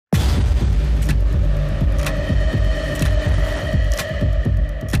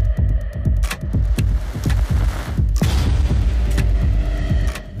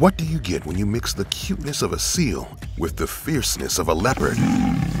What do you get when you mix the cuteness of a seal with the fierceness of a leopard?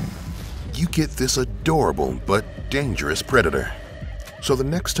 You get this adorable but dangerous predator. So the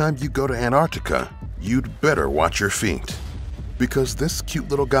next time you go to Antarctica, you'd better watch your feet, because this cute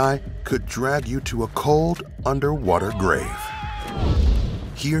little guy could drag you to a cold underwater grave.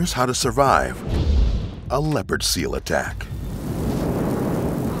 Here's how to survive a leopard seal attack.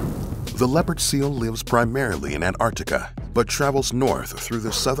 The leopard seal lives primarily in Antarctica, but travels north through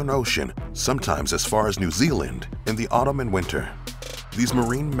the Southern Ocean, sometimes as far as New Zealand, in the autumn and winter. These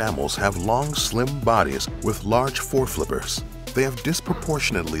marine mammals have long, slim bodies with large foreflippers. They have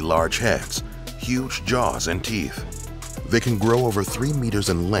disproportionately large heads, huge jaws and teeth. They can grow over 3 meters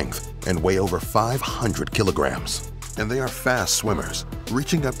in length and weigh over 500 kilograms. And they are fast swimmers,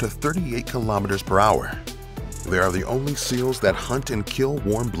 reaching up to 38 kilometers per hour. They are the only seals that hunt and kill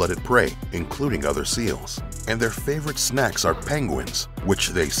warm-blooded prey, including other seals. And their favorite snacks are penguins, which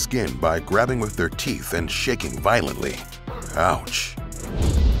they skin by grabbing with their teeth and shaking violently. Ouch.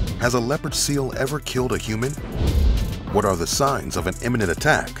 Has a leopard seal ever killed a human? What are the signs of an imminent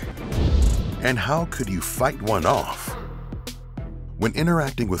attack? And how could you fight one off? When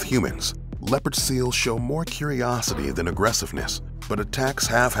interacting with humans, leopard seals show more curiosity than aggressiveness, but attacks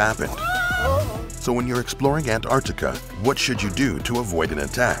have happened. So when you're exploring Antarctica, what should you do to avoid an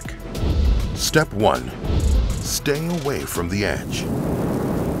attack? Step 1. Stay away from the edge.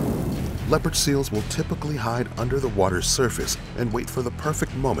 Leopard seals will typically hide under the water's surface and wait for the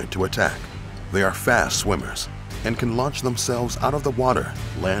perfect moment to attack. They are fast swimmers and can launch themselves out of the water,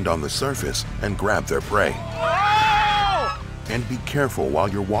 land on the surface, and grab their prey. And be careful while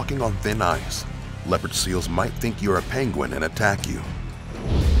you're walking on thin ice. Leopard seals might think you're a penguin and attack you.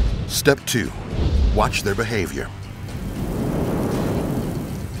 Step 2. Watch their behavior.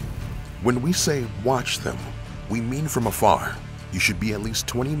 When we say watch them, we mean from afar. You should be at least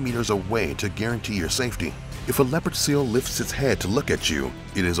 20 meters away to guarantee your safety. If a leopard seal lifts its head to look at you,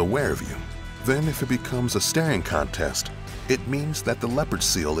 it is aware of you. Then if it becomes a staring contest, it means that the leopard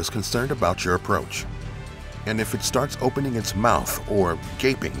seal is concerned about your approach. And if it starts opening its mouth or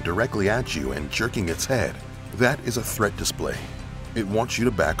gaping directly at you and jerking its head, that is a threat display. It wants you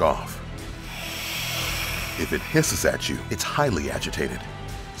to back off. If it hisses at you, it's highly agitated,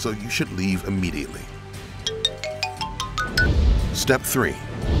 so you should leave immediately. Step 3.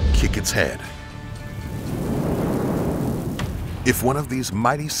 Kick its head. If one of these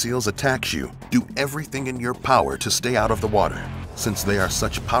mighty seals attacks you, do everything in your power to stay out of the water. Since they are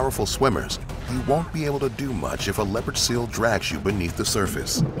such powerful swimmers, you won't be able to do much if a leopard seal drags you beneath the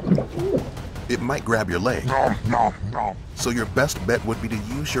surface. It might grab your leg. So your best bet would be to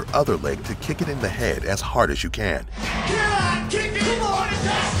use your other leg to kick it in the head as hard as you can.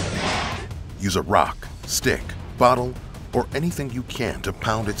 Use a rock, stick, bottle, or anything you can to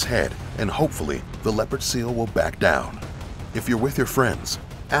pound its head, and hopefully the leopard seal will back down. If you're with your friends,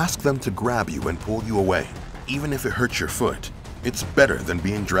 ask them to grab you and pull you away. Even if it hurts your foot, it's better than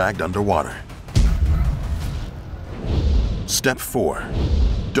being dragged underwater. Step 4.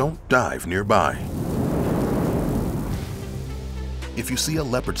 Don't dive nearby. If you see a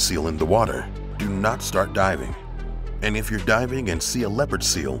leopard seal in the water, do not start diving. And if you're diving and see a leopard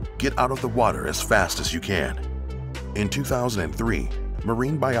seal, get out of the water as fast as you can. In 2003,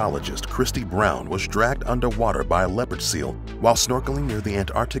 marine biologist Christy Brown was dragged underwater by a leopard seal while snorkeling near the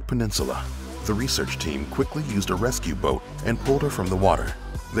Antarctic Peninsula. The research team quickly used a rescue boat and pulled her from the water.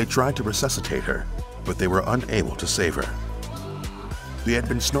 They tried to resuscitate her, but they were unable to save her. They had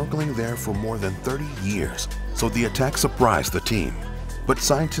been snorkeling there for more than 30 years, so the attack surprised the team. But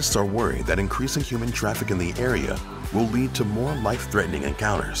scientists are worried that increasing human traffic in the area will lead to more life-threatening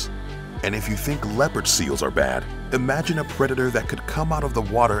encounters. And if you think leopard seals are bad, imagine a predator that could come out of the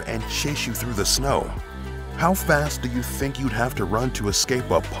water and chase you through the snow. How fast do you think you'd have to run to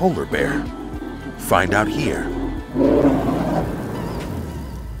escape a polar bear? Find out here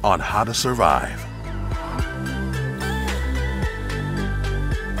on How to Survive.